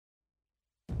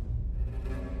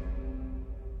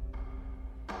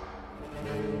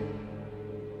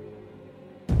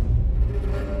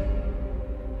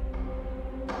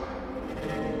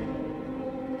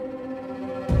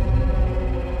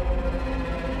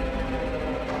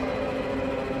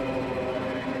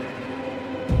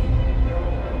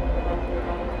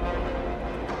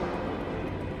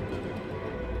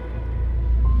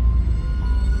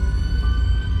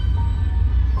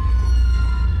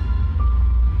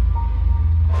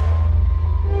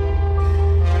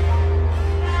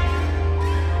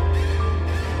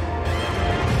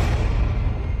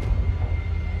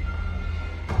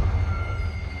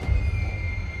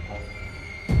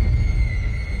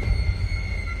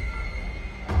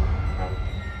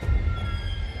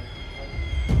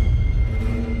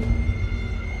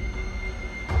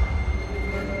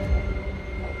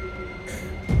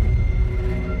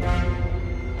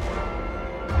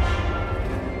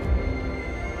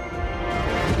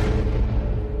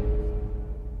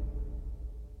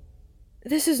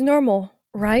This is normal,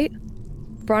 right?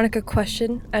 Veronica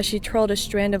questioned as she twirled a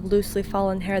strand of loosely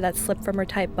fallen hair that slipped from her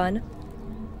tight bun.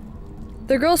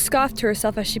 The girl scoffed to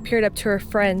herself as she peered up to her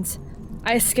friends,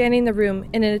 eyes scanning the room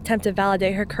in an attempt to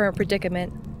validate her current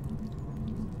predicament.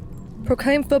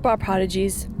 Proclaimed football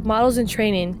prodigies, models in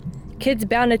training, kids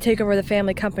bound to take over the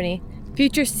family company,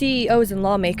 future CEOs and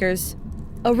lawmakers.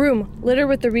 A room littered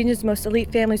with the region's most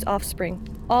elite family's offspring,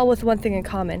 all with one thing in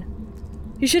common.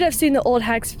 You should have seen the old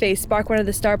hag's face spark one of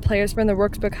the star players from the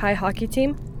Worksbrook High hockey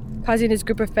team, causing his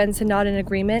group of friends to nod in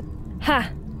agreement. Ha!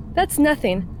 That's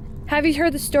nothing. Have you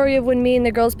heard the story of when me and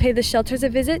the girls paid the shelters a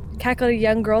visit? Cackled a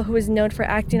young girl who was known for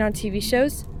acting on TV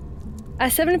shows.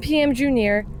 As 7 p.m. drew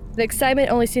near, the excitement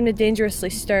only seemed to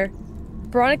dangerously stir.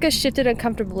 Veronica shifted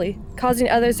uncomfortably, causing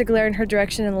others to glare in her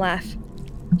direction and laugh.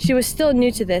 She was still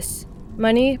new to this.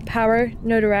 Money, power,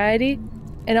 notoriety,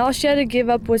 and all she had to give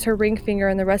up was her ring finger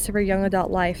and the rest of her young adult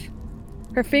life.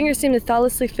 Her finger seemed to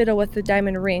thoughtlessly fiddle with the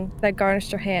diamond ring that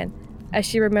garnished her hand, as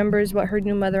she remembers what her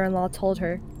new mother-in-law told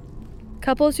her.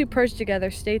 Couples who purge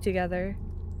together stay together.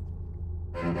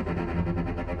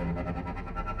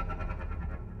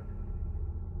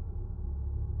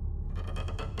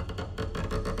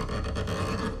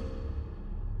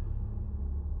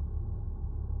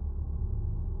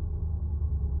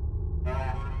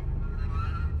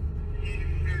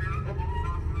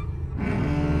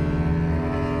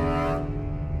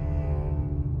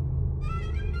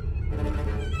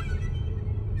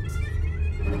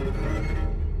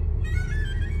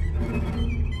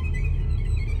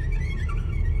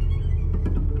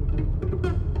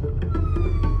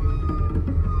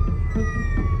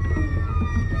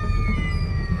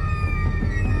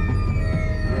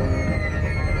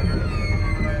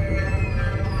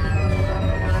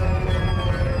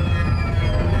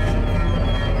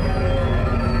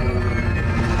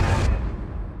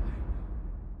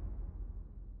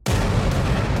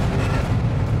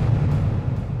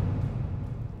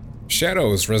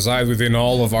 Shadows reside within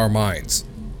all of our minds,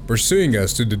 pursuing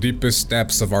us to the deepest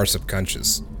depths of our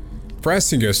subconscious,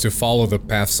 pressing us to follow the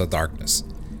paths of darkness.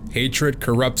 Hatred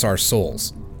corrupts our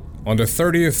souls. On the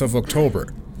 30th of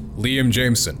October, Liam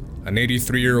Jameson, an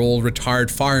 83-year-old retired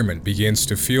fireman, begins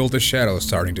to feel the shadows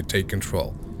starting to take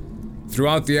control.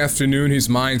 Throughout the afternoon, his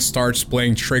mind starts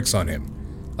playing tricks on him,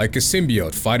 like a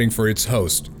symbiote fighting for its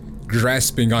host,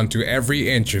 grasping onto every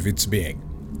inch of its being.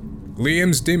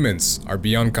 Liam's demons are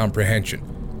beyond comprehension.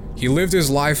 He lived his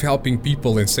life helping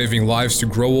people and saving lives to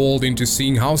grow old into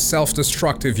seeing how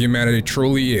self-destructive humanity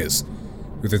truly is.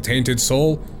 With a tainted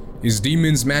soul, his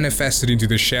demons manifested into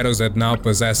the shadows that now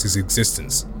possess his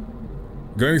existence.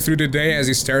 Going through the day as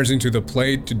he stares into the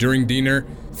plate during dinner,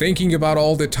 thinking about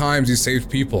all the times he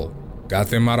saved people, got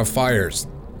them out of fires,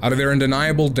 out of their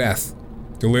undeniable death,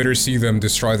 to later see them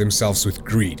destroy themselves with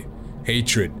greed,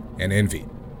 hatred, and envy.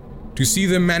 To see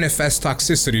them manifest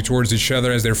toxicity towards each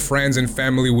other as their friends and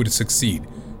family would succeed,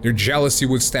 their jealousy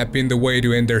would step in the way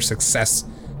to end their success.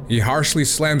 He harshly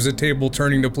slams the table,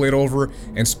 turning the plate over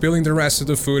and spilling the rest of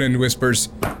the food, and whispers,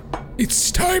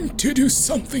 "It's time to do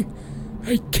something.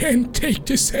 I can't take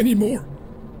this anymore."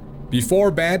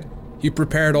 Before bed, he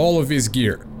prepared all of his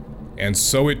gear, and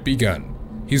so it begun.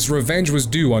 His revenge was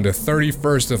due on the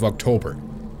 31st of October,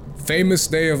 famous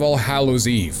day of All Hallows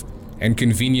Eve, and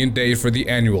convenient day for the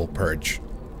annual purge.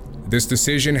 This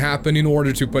decision happened in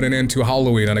order to put an end to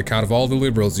Halloween on account of all the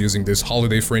liberals using this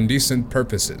holiday for indecent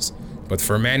purposes. But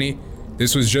for many,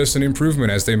 this was just an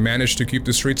improvement as they managed to keep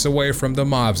the streets away from the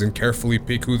mobs and carefully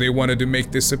pick who they wanted to make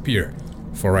disappear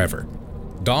forever.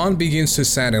 Dawn begins to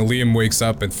set and Liam wakes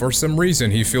up, and for some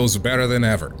reason he feels better than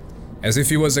ever, as if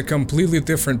he was a completely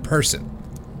different person.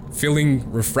 Feeling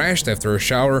refreshed after a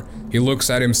shower, he looks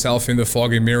at himself in the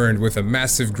foggy mirror and with a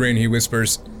massive grin he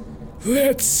whispers,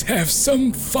 "Let's have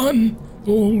some fun,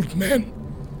 old man."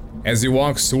 As he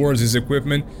walks towards his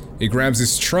equipment, he grabs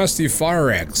his trusty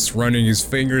fire axe, running his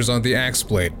fingers on the axe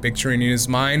blade, picturing in his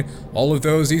mind all of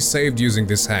those he saved using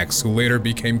this axe who later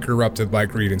became corrupted by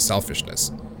greed and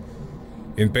selfishness.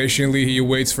 Impatiently, he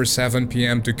waits for 7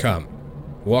 p.m. to come,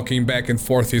 walking back and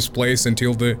forth his place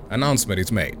until the announcement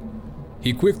is made.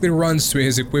 He quickly runs to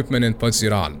his equipment and puts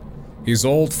it on, his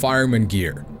old fireman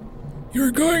gear.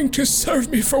 "You're going to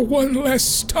serve me for one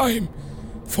last time,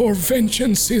 for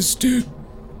vengeance is due,"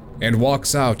 and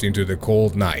walks out into the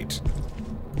cold night.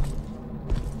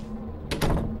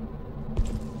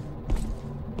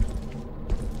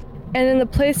 And in the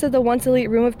place of the once elite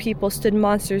room of people stood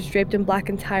monsters draped in black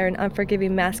attire and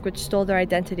unforgiving masks which stole their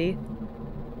identity.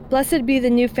 "Blessed be the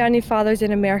new founding fathers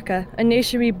in America, a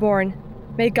nation reborn.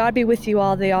 May God be with you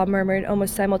all," they all murmured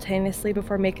almost simultaneously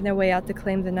before making their way out to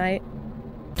claim the night.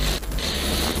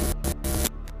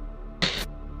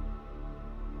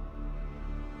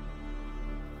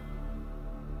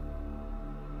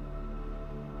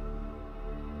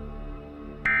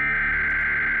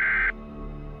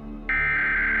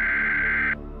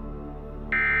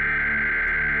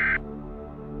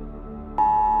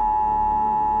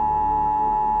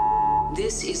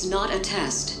 This is not a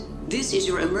test. This is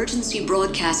your emergency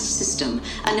broadcast system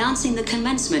announcing the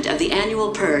commencement of the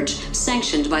annual purge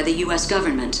sanctioned by the U.S.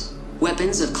 government.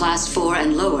 Weapons of Class 4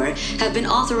 and lower have been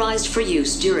authorized for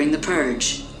use during the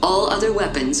purge. All other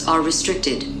weapons are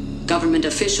restricted. Government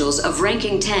officials of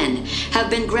ranking 10 have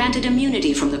been granted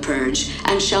immunity from the purge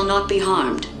and shall not be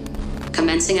harmed.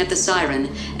 Commencing at the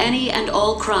siren, any and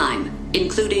all crime,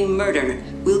 including murder,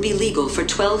 will be legal for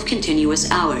 12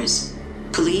 continuous hours.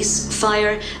 Police,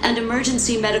 fire, and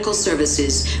emergency medical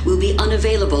services will be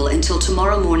unavailable until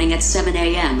tomorrow morning at 7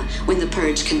 a.m. when the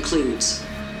purge concludes.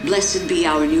 Blessed be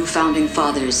our new founding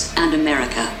fathers and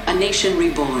America, a nation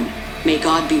reborn. May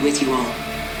God be with you all.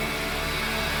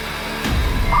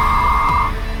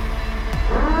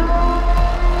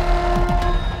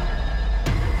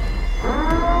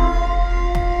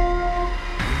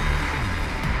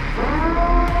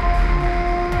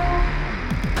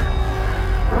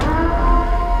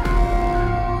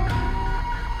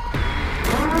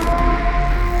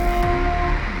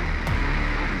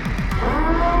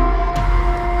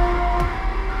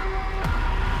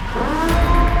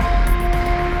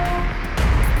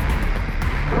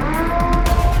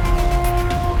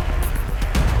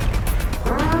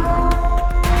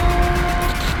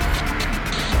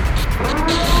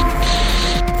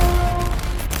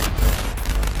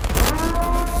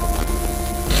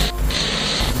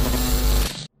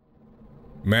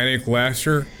 Manic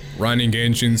laughter, running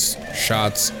engines,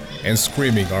 shots, and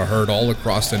screaming are heard all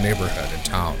across the neighborhood and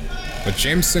town. But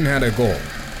Jameson had a goal,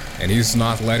 and he's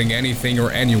not letting anything or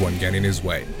anyone get in his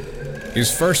way.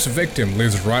 His first victim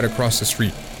lives right across the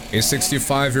street, a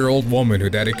 65-year-old woman who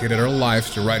dedicated her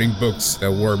life to writing books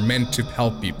that were meant to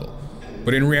help people,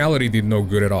 but in reality did no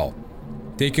good at all,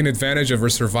 taking advantage of her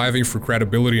surviving for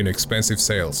credibility and expensive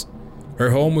sales.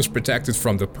 Her home was protected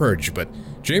from the purge, but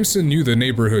Jameson knew the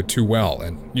neighborhood too well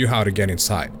and knew how to get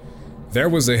inside. There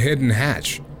was a hidden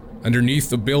hatch underneath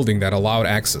the building that allowed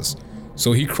access,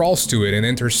 so he crawls to it and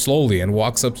enters slowly and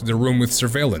walks up to the room with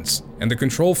surveillance, and the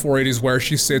control for it is where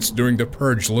she sits during the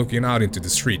purge looking out into the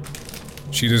street.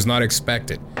 She does not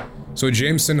expect it, so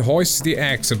Jameson hoists the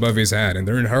axe above his head and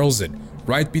then hurls it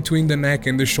right between the neck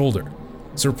and the shoulder.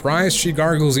 Surprised, she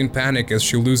gargles in panic as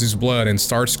she loses blood and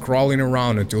starts crawling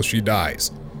around until she dies.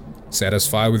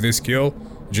 Satisfied with this kill,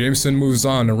 Jameson moves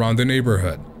on around the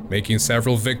neighborhood, making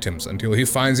several victims until he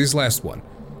finds his last one,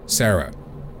 Sarah,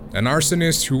 an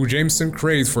arsonist who Jameson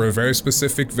craved for a very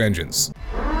specific vengeance.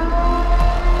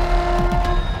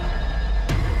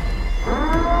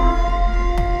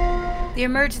 The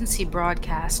emergency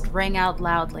broadcast rang out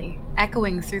loudly,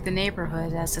 echoing through the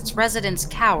neighborhood as its residents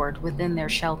cowered within their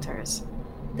shelters.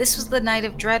 This was the night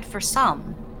of dread for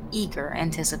some, eager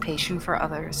anticipation for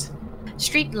others.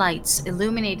 Street lights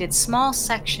illuminated small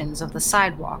sections of the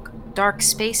sidewalk, dark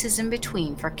spaces in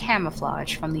between for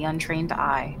camouflage from the untrained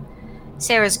eye.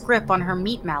 Sarah's grip on her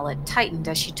meat mallet tightened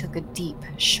as she took a deep,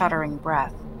 shuddering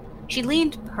breath. She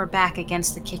leaned her back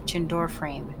against the kitchen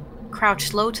doorframe,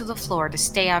 crouched low to the floor to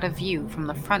stay out of view from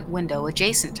the front window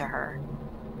adjacent to her.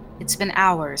 It's been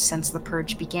hours since the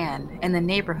purge began, and the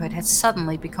neighborhood had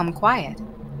suddenly become quiet.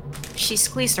 She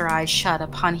squeezed her eyes shut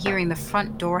upon hearing the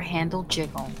front door handle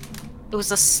jiggle. It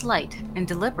was a slight and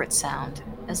deliberate sound,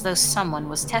 as though someone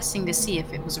was testing to see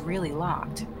if it was really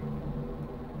locked.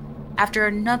 After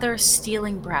another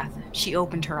stealing breath, she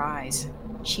opened her eyes.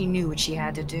 She knew what she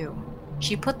had to do.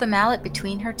 She put the mallet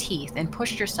between her teeth and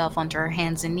pushed herself onto her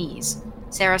hands and knees.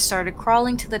 Sarah started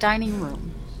crawling to the dining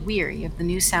room, weary of the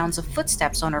new sounds of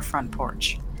footsteps on her front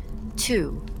porch.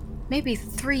 2, maybe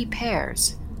 3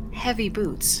 pairs, heavy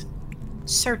boots.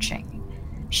 Searching.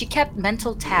 She kept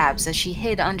mental tabs as she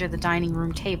hid under the dining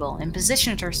room table and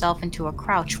positioned herself into a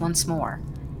crouch once more.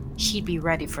 She'd be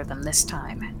ready for them this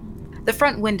time. The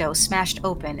front window smashed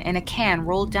open and a can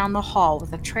rolled down the hall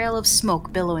with a trail of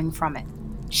smoke billowing from it.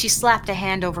 She slapped a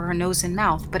hand over her nose and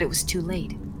mouth, but it was too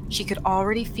late. She could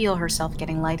already feel herself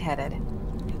getting lightheaded.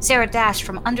 Sarah dashed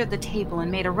from under the table and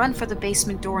made a run for the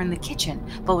basement door in the kitchen,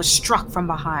 but was struck from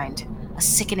behind. A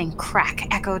sickening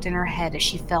crack echoed in her head as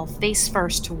she fell face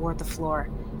first toward the floor.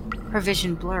 Her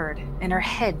vision blurred, and her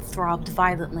head throbbed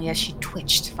violently as she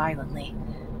twitched violently.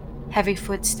 Heavy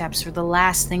footsteps were the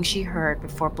last thing she heard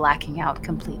before blacking out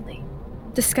completely.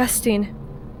 Disgusting.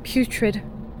 Putrid.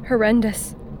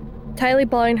 Horrendous. Tightly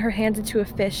balling her hands into a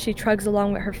fist, she trudges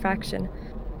along with her faction,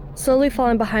 slowly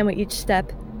falling behind with each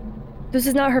step. This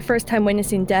is not her first time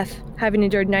witnessing death, having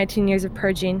endured 19 years of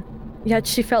purging, yet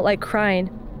she felt like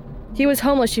crying. He was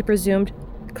homeless, she presumed,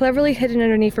 cleverly hidden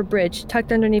underneath a bridge,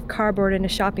 tucked underneath cardboard in a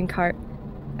shopping cart.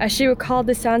 As she recalled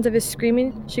the sounds of his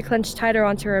screaming, she clenched tighter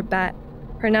onto her bat,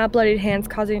 her now bloodied hands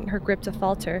causing her grip to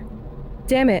falter.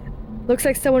 Damn it. Looks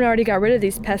like someone already got rid of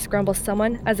these pests, grumbles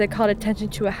someone as they called attention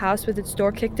to a house with its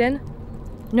door kicked in.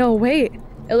 No, wait.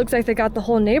 It looks like they got the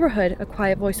whole neighborhood, a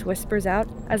quiet voice whispers out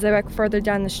as they walk further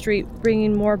down the street,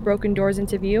 bringing more broken doors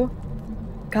into view.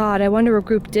 God, I wonder what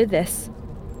group did this.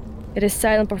 It is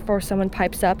silent before someone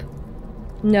pipes up.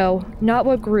 No, not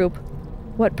what group.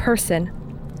 What person?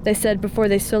 They said before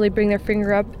they slowly bring their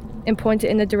finger up and point it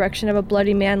in the direction of a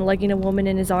bloody man lugging a woman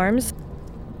in his arms.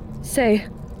 Say,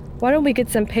 why don't we get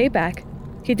some payback?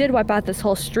 He did wipe out this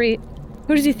whole street.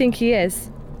 Who does he think he is?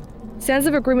 Sounds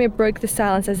of agreement break the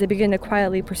silence as they begin to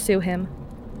quietly pursue him.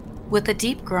 With a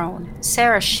deep groan,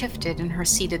 Sarah shifted in her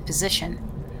seated position.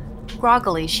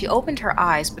 Groggily, she opened her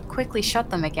eyes but quickly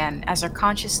shut them again as her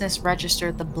consciousness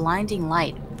registered the blinding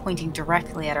light pointing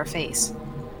directly at her face.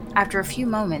 After a few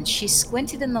moments, she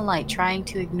squinted in the light, trying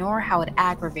to ignore how it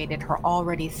aggravated her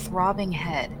already throbbing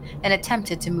head, and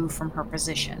attempted to move from her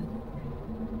position.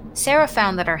 Sarah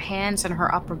found that her hands and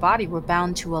her upper body were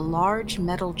bound to a large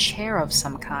metal chair of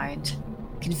some kind.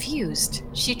 Confused,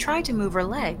 she tried to move her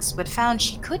legs, but found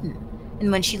she couldn't,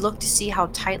 and when she looked to see how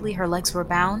tightly her legs were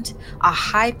bound, a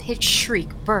high-pitched shriek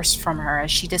burst from her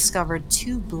as she discovered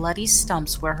two bloody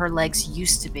stumps where her legs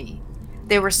used to be.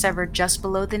 They were severed just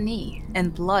below the knee,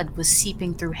 and blood was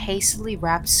seeping through hastily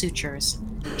wrapped sutures.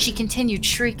 She continued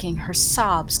shrieking, her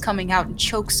sobs coming out in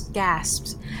choked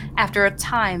gasps, after a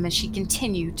time as she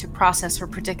continued to process her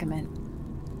predicament.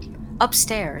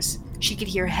 Upstairs, she could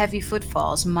hear heavy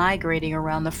footfalls migrating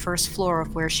around the first floor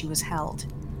of where she was held.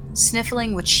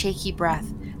 Sniffling with shaky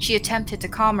breath, she attempted to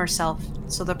calm herself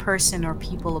so the person or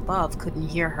people above couldn't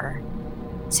hear her.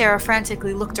 Sarah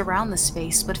frantically looked around the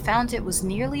space, but found it was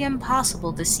nearly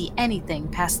impossible to see anything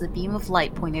past the beam of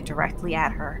light pointed directly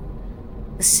at her.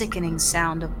 The sickening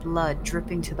sound of blood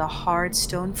dripping to the hard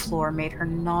stone floor made her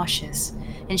nauseous,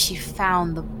 and she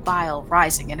found the bile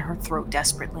rising in her throat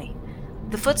desperately.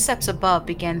 The footsteps above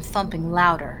began thumping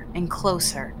louder and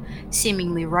closer,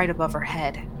 seemingly right above her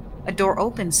head. A door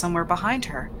opened somewhere behind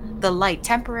her, the light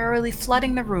temporarily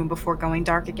flooding the room before going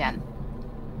dark again.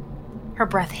 Her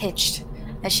breath hitched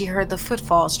as she heard the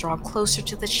footfalls draw closer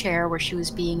to the chair where she was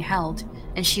being held,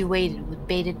 and she waited with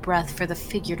bated breath for the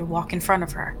figure to walk in front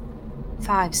of her.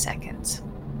 5 seconds.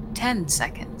 10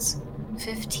 seconds.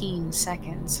 15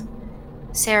 seconds.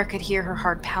 Sarah could hear her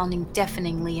heart pounding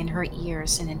deafeningly in her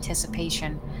ears in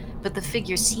anticipation, but the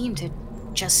figure seemed to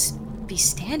just be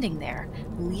standing there,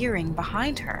 leering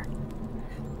behind her.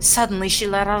 Suddenly, she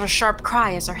let out a sharp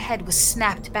cry as her head was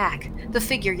snapped back, the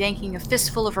figure yanking a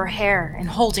fistful of her hair and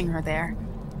holding her there.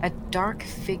 A dark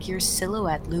figure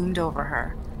silhouette loomed over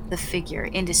her, the figure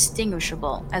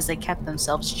indistinguishable as they kept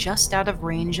themselves just out of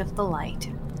range of the light.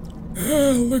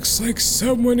 Looks like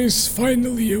someone is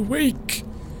finally awake.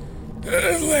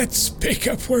 Let's pick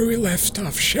up where we left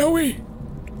off, shall we?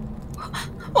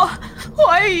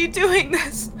 Why are you doing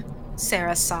this?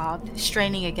 Sarah sobbed,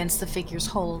 straining against the figure's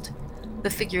hold.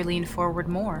 The figure leaned forward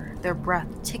more, their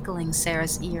breath tickling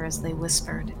Sarah's ear as they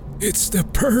whispered. It's the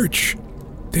purge.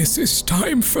 This is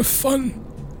time for fun.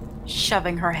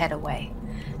 Shoving her head away.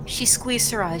 She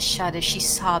squeezed her eyes shut as she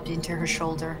sobbed into her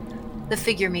shoulder. The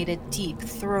figure made a deep,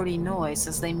 throaty noise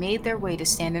as they made their way to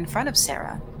stand in front of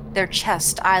Sarah, their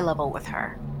chest eye level with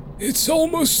her. It's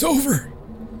almost over.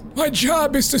 My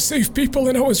job is to save people,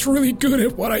 and I was really good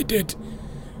at what I did.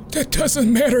 That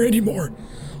doesn't matter anymore.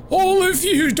 All of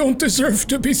you don't deserve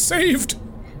to be saved.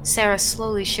 Sarah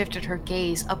slowly shifted her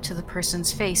gaze up to the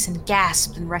person's face and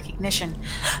gasped in recognition.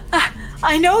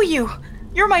 I know you!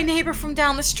 You're my neighbor from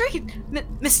down the street,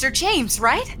 Mr. James,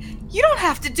 right? You don't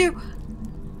have to do...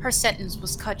 Her sentence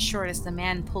was cut short as the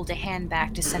man pulled a hand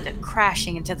back to send it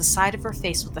crashing into the side of her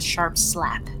face with a sharp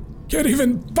slap. Can't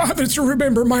even bother to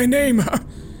remember my name, huh?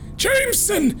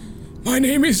 Jameson! My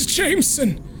name is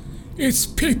Jameson. It's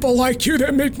people like you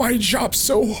that make my job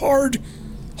so hard.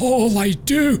 All I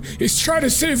do is try to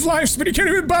save lives, but you can't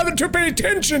even bother to pay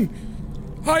attention.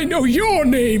 I know your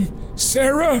name,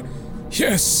 Sarah.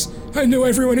 Yes, I know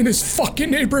everyone in this fucking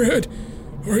neighborhood.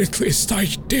 Or at least I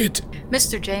did.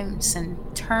 Mr. Jameson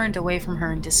turned away from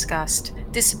her in disgust,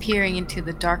 disappearing into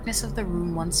the darkness of the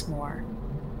room once more.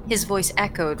 His voice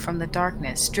echoed from the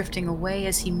darkness, drifting away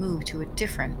as he moved to a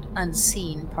different,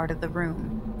 unseen part of the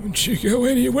room. Don't you go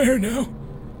anywhere now.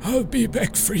 I'll be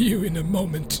back for you in a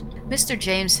moment. Mr.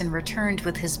 Jameson returned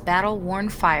with his battle-worn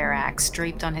fire axe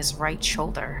draped on his right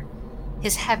shoulder.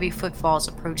 His heavy footfalls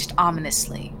approached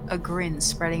ominously, a grin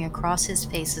spreading across his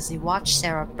face as he watched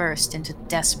Sarah burst into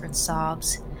desperate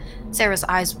sobs. Sarah's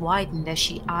eyes widened as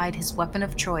she eyed his weapon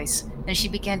of choice, and she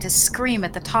began to scream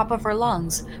at the top of her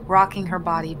lungs, rocking her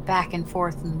body back and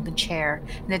forth in the chair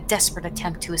in a desperate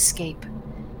attempt to escape.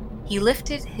 He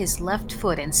lifted his left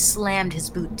foot and slammed his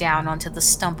boot down onto the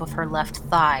stump of her left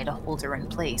thigh to hold her in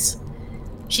place.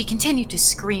 She continued to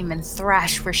scream and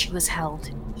thrash where she was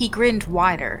held. He grinned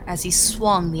wider as he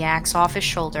swung the axe off his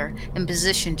shoulder and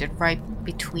positioned it right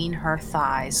between her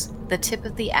thighs, the tip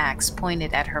of the axe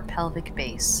pointed at her pelvic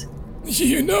base.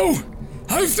 You know,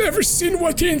 I've never seen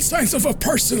what the insides of a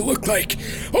person look like.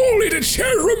 Only the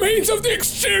charred remains of the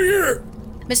exterior.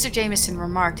 Mr. Jameson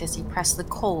remarked as he pressed the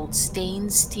cold,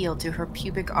 stained steel to her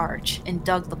pubic arch and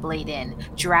dug the blade in,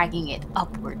 dragging it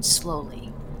upward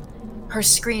slowly. Her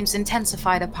screams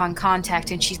intensified upon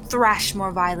contact and she thrashed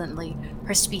more violently,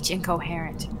 her speech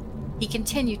incoherent. He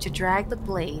continued to drag the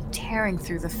blade, tearing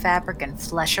through the fabric and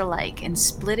flesh alike and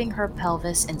splitting her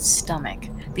pelvis and stomach,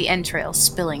 the entrails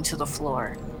spilling to the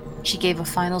floor. She gave a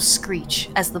final screech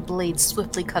as the blade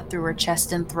swiftly cut through her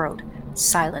chest and throat,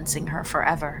 silencing her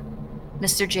forever.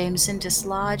 Mr. Jameson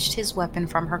dislodged his weapon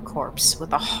from her corpse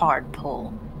with a hard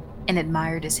pull and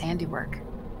admired his handiwork.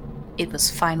 It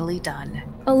was finally done.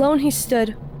 Alone he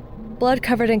stood,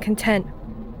 blood-covered and content,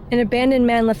 an abandoned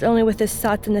man left only with his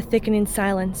thoughts in the thickening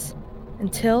silence.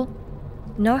 Until...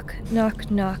 knock,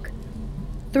 knock, knock.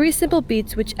 3 simple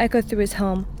beats which echoed through his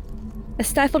home. A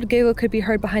stifled giggle could be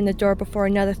heard behind the door before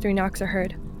another 3 knocks are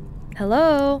heard.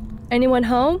 Hello? Anyone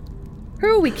home? Who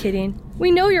are we kidding? We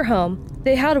know you're home.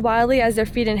 They howled wildly as their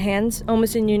feet and hands,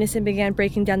 almost in unison, began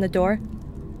breaking down the door.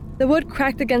 The wood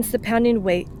cracked against the pounding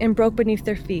weight and broke beneath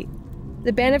their feet.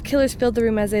 The band of killers filled the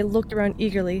room as they looked around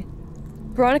eagerly.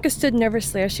 Veronica stood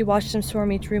nervously as she watched them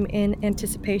swarm each room in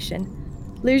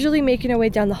anticipation, leisurely making her way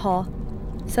down the hall.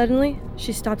 Suddenly,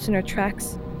 she stops in her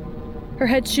tracks, her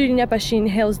head shooting up as she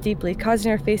inhales deeply,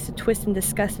 causing her face to twist in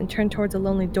disgust and turn towards a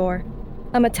lonely door.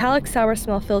 A metallic sour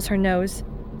smell fills her nose.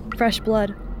 Fresh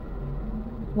blood.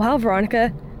 Wow,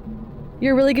 Veronica,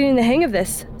 you're really getting the hang of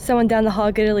this, someone down the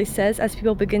hall giddily says as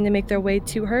people begin to make their way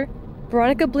to her.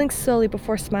 Veronica blinks slowly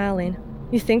before smiling.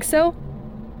 You think so?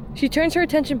 She turns her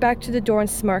attention back to the door and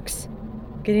smirks.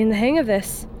 Getting the hang of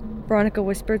this, Veronica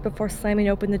whispers before slamming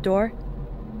open the door.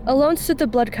 Alone stood the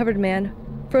blood-covered man,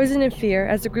 frozen in fear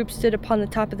as the group stood upon the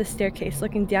top of the staircase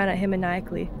looking down at him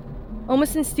maniacally.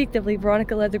 Almost instinctively,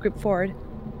 Veronica led the group forward.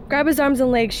 Grab his arms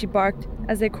and legs, she barked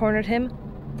as they cornered him.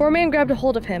 4 men grabbed a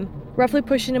hold of him, roughly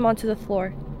pushing him onto the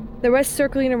floor, the rest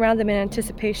circling around them in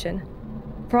anticipation.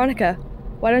 Veronica,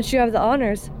 why don't you have the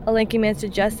honors? A lanky man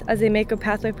suggests as they make a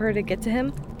pathway for her to get to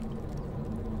him.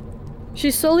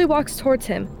 She slowly walks towards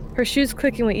him, her shoes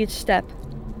clicking with each step.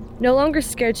 No longer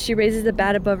scared, she raises the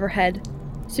bat above her head,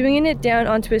 swinging it down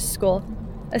onto his skull.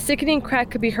 A sickening crack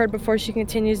could be heard before she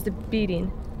continues the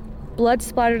beating. Blood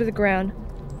splattered to the ground.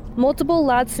 Multiple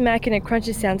loud smacking and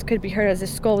crunchy sounds could be heard as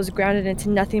his skull was grounded into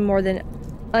nothing more than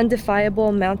undefiable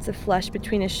amounts of flesh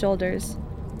between his shoulders.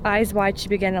 Eyes wide, she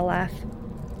began to laugh.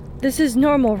 This is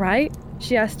normal, right?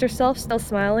 She asked herself, still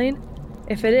smiling.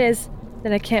 If it is,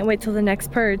 then I can't wait till the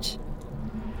next purge.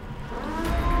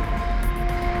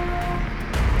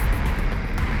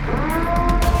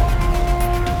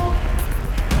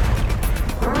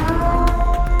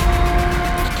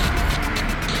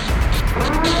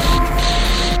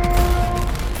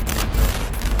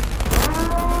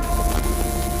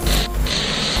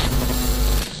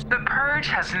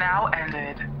 Has now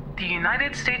ended. The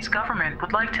United States government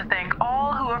would like to thank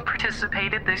all who have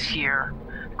participated this year.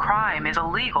 Crime is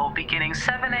illegal beginning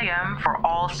 7 a.m. for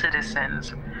all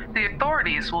citizens. The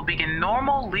authorities will begin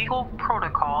normal legal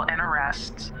protocol and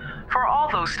arrests. For all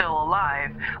those still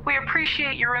alive, we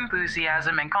appreciate your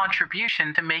enthusiasm and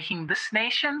contribution to making this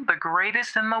nation the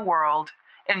greatest in the world.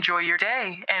 Enjoy your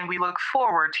day, and we look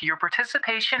forward to your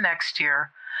participation next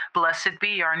year. Blessed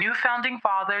be our new founding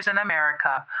fathers in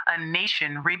America, a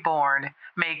nation reborn.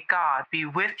 May God be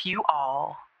with you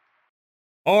all.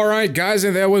 Alright guys,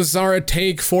 and that was our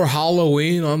take for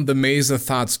Halloween on the Maze of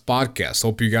Thoughts podcast.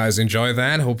 Hope you guys enjoyed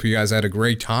that. Hope you guys had a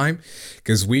great time,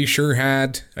 because we sure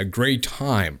had a great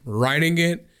time writing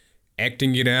it,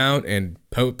 acting it out, and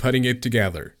putting it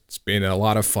together. It's been a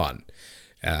lot of fun.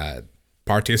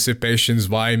 Participations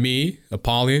by me,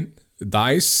 Apollyon,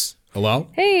 Dice, hello.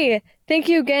 Hey, thank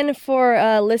you again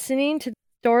for listening to the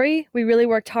story. We really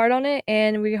worked hard on it,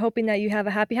 and we're hoping that you have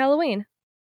a happy Halloween.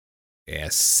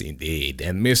 Yes, indeed.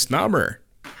 And Miss Number.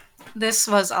 This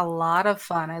was a lot of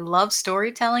fun. I love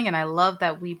storytelling, and I love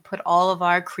that we put all of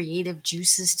our creative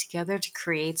juices together to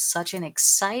create such an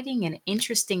exciting and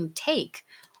interesting take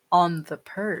on The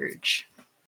Purge.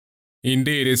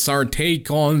 Indeed, it's our take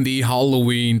on the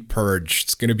Halloween purge.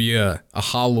 It's gonna be a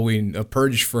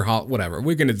purge for whatever.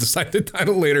 We're gonna decide the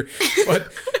title later.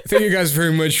 But thank you guys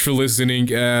very much for listening.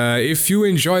 If you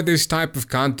enjoy this type of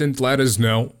content, let us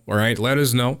know. All right, let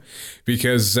us know,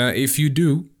 because if you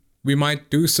do, we might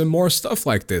do some more stuff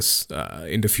like this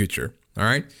in the future. All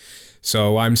right.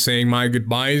 So I'm saying my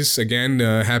goodbyes again.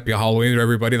 Happy Halloween to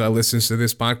everybody that listens to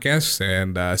this podcast,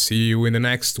 and see you in the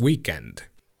next weekend.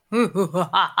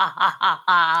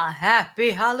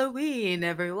 Happy Halloween,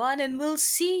 everyone, and we'll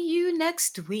see you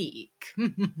next week.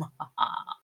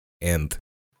 And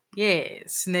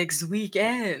yes, next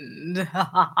weekend.